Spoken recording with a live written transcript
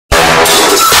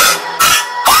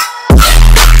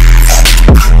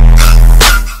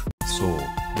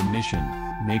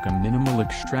make a minimal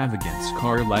extravagance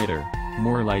car lighter,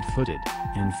 more light-footed,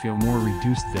 and feel more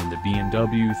reduced than the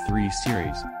BMW 3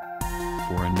 Series.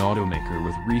 For an automaker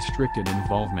with restricted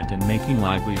involvement in making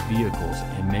lively vehicles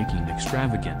and making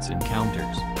extravagance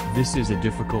encounters, this is a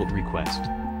difficult request.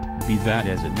 Be that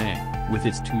as it may, with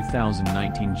its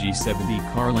 2019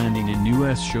 G70 car landing in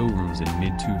US showrooms in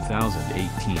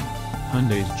mid-2018,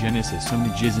 Hyundai's Genesis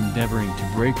image is endeavoring to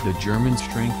break the German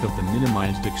strength of the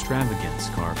minimized extravagance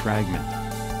car fragment.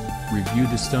 Review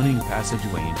the stunning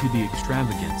passageway into the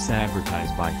extravagance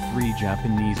advertised by three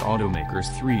Japanese automakers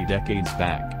 3 decades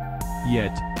back.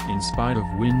 Yet, in spite of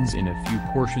wins in a few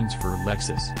portions for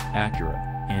Lexus, Acura,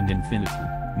 and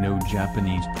Infiniti, no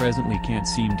Japanese presently can't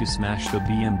seem to smash the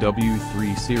BMW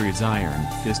 3 Series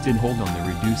iron-fisted hold on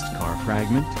the reduced car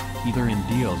fragment, either in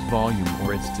deal's volume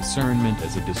or its discernment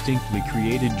as a distinctly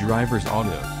created driver's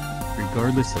auto.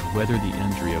 Regardless of whether the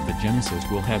entry of the Genesis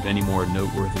will have any more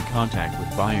noteworthy contact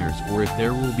with buyers or if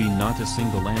there will be not a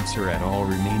single answer at all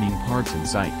remaining parts in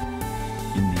sight.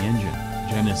 In the engine,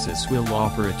 Genesis will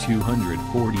offer a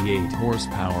 248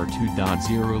 horsepower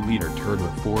 2.0-liter turbo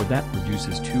 4 that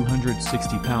produces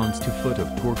 260 pounds-to-foot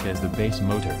of torque as the base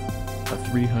motor. A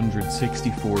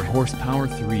 364 horsepower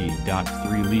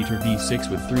 3.3-liter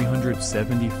V6 with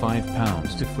 375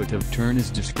 pounds-to-foot of turn is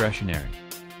discretionary.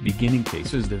 Beginning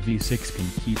cases, the V6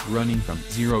 can keep running from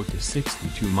 0 to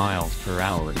 62 miles per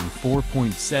hour in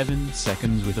 4.7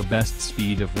 seconds with a best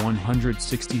speed of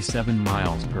 167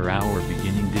 miles per hour.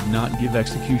 Beginning did not give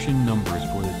execution numbers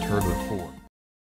for the Turbo 4.